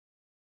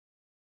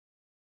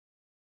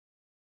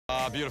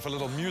Beautiful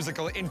little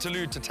musical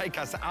interlude to take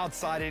us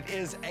outside. It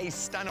is a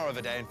stunner of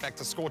a day. In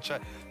fact, a scorcher.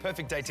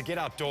 Perfect day to get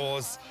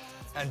outdoors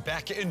and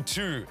back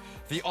into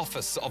the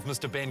office of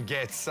Mr. Ben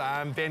Getz.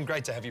 Ben,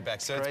 great to have you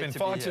back, sir. It's been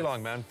far too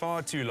long, man.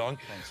 Far too long.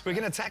 Thanks, We're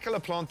going to tackle a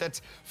plant that,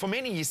 for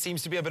many,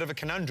 seems to be a bit of a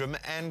conundrum,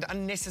 and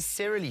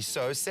unnecessarily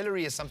so.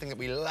 Celery is something that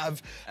we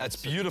love. Absolutely. It's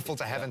beautiful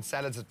to have in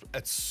salads.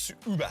 It's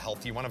uber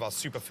healthy, one of our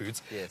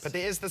superfoods. Yes. But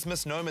there is this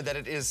misnomer that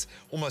it is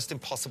almost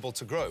impossible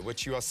to grow,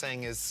 which you are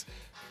saying is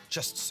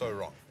just so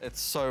wrong.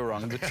 It's so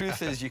wrong. The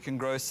truth is you can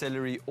grow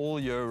celery all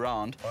year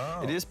round.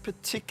 Wow. It is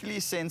particularly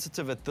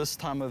sensitive at this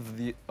time of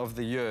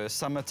the year,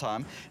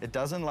 summertime. It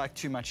doesn't like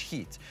too much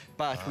heat,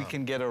 but we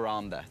can get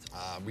around that.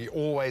 We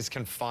always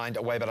can find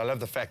a way, but I love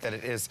the fact that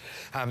it is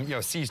you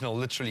know, seasonal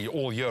literally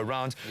all year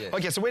round. Yes.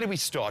 Okay, so where do we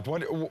start?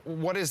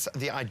 What is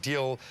the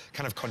ideal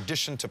kind of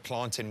condition to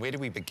plant in? Where do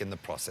we begin the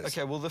process?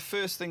 Okay, well, the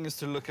first thing is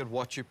to look at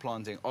what you're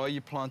planting. Are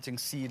you planting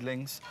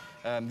seedlings?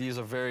 These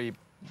are very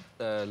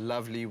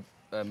lovely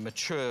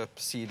mature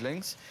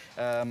seedlings,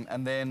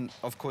 and then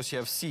of course you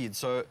have seed,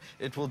 so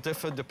it will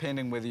differ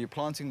depending whether you're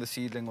planting the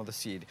seedling or the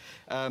seed.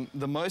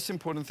 The most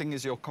important thing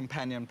is your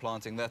companion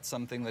planting. That's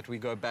something that we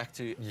go back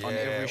to on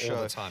every show.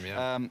 All the time,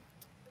 yeah.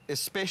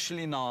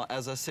 Especially now,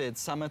 as I said,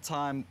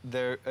 summertime,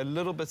 they're a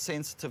little bit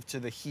sensitive to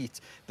the heat.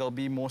 They'll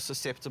be more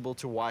susceptible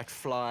to white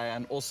fly,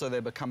 and also they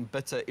become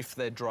bitter if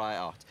they dry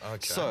out. Okay.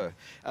 So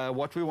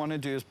what we want to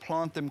do is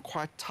plant them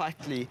quite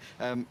tightly.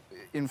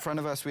 In front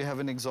of us we have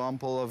an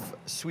example of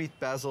sweet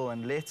basil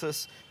and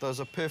lettuce. Those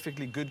are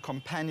perfectly good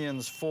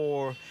companions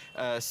for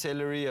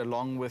celery,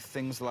 along with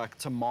things like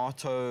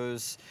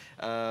tomatoes,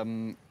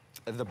 the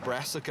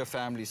brassica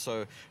family,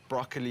 so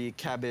broccoli,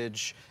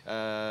 cabbage,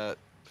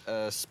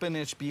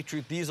 spinach,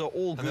 beetroot. These are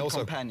all good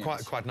companions.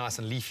 And quite nice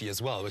and leafy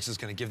as well, which is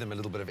going to give them a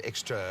little bit of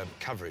extra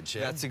coverage.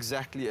 Yeah? That's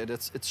exactly it.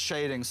 It's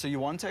shading. So you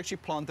want to actually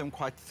plant them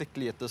quite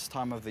thickly at this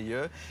time of the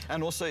year.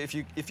 And also, if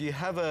you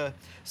have a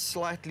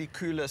slightly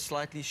cooler,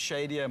 slightly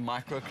shadier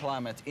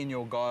microclimate in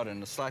your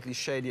garden, a slightly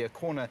shadier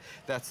corner,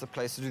 that's the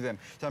place to do them.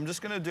 So I'm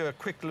just going to do a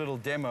quick little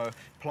demo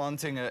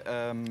planting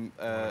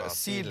a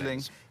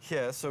seedling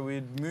here. So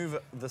we'd move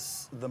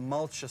the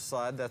mulch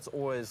aside. That's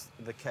always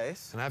the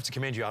case. And I have to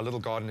commend you. Our little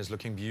garden is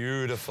looking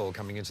beautiful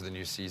coming into the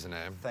new season,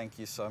 eh? Thank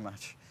you so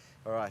much.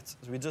 All right, so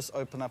we just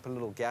open up a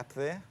little gap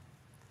there,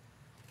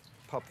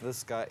 pop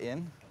this guy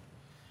in,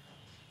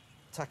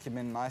 tuck him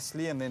in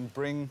nicely, and then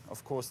bring,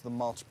 of course, the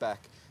mulch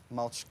back.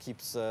 Mulch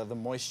keeps the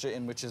moisture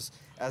in, which is,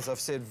 as I've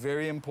said,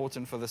 very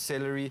important for the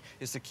celery,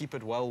 is to keep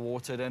it well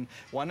watered. And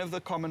one of the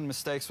common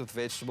mistakes with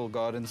vegetable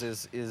gardens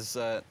is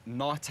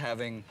not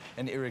having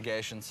an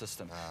irrigation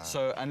system.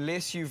 So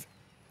unless you've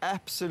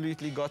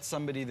absolutely got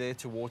somebody there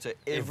to water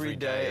every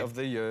day of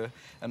the year,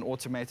 an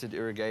automated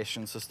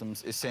irrigation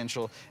system's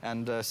essential,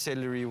 and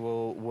celery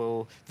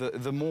will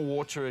the more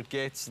water it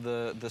gets,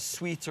 the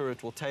sweeter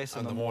it will taste,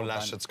 and the more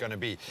lush it's going to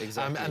be.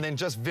 Exactly. And then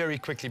just very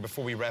quickly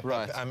before we wrap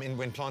up,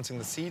 when planting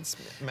the seeds,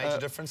 major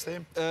difference there?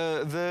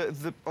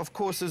 Of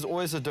course, there's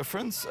always a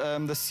difference.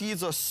 The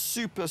seeds are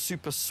super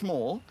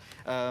small,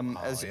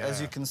 as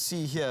you can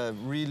see here,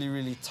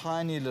 really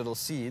tiny little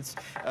seeds.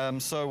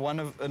 So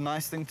a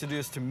nice thing to do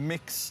is to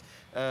mix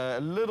a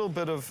little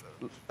bit of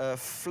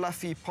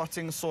fluffy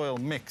potting soil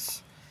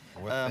mix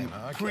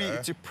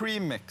to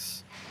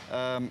pre-mix.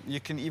 You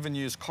can even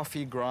use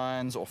coffee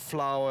grinds or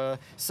flour,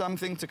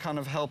 something to kind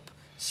of help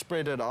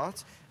spread it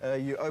out.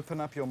 You open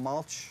up your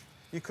mulch.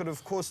 You could,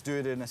 of course, do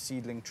it in a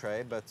seedling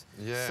tray, but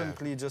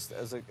simply just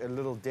as a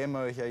little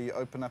demo here, you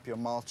open up your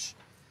mulch,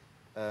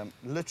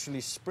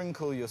 literally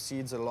sprinkle your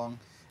seeds along.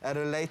 At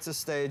a later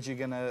stage, you're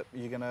gonna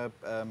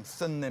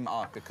thin them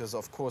out, because,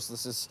 of course,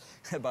 this is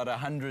about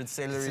 100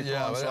 celery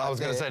plants. I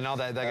was going to say, now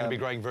they're going to be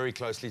growing very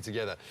closely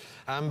together.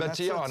 But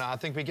yeah, no, I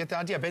think we get the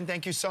idea. Ben,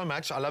 thank you so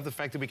much. I love the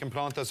fact that we can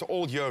plant this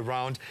all year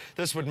round.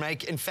 This would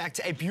make, in fact,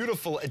 a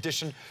beautiful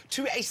addition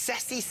to a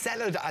sassy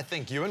salad, I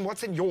think. Ewan,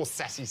 what's in your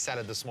sassy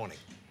salad this morning?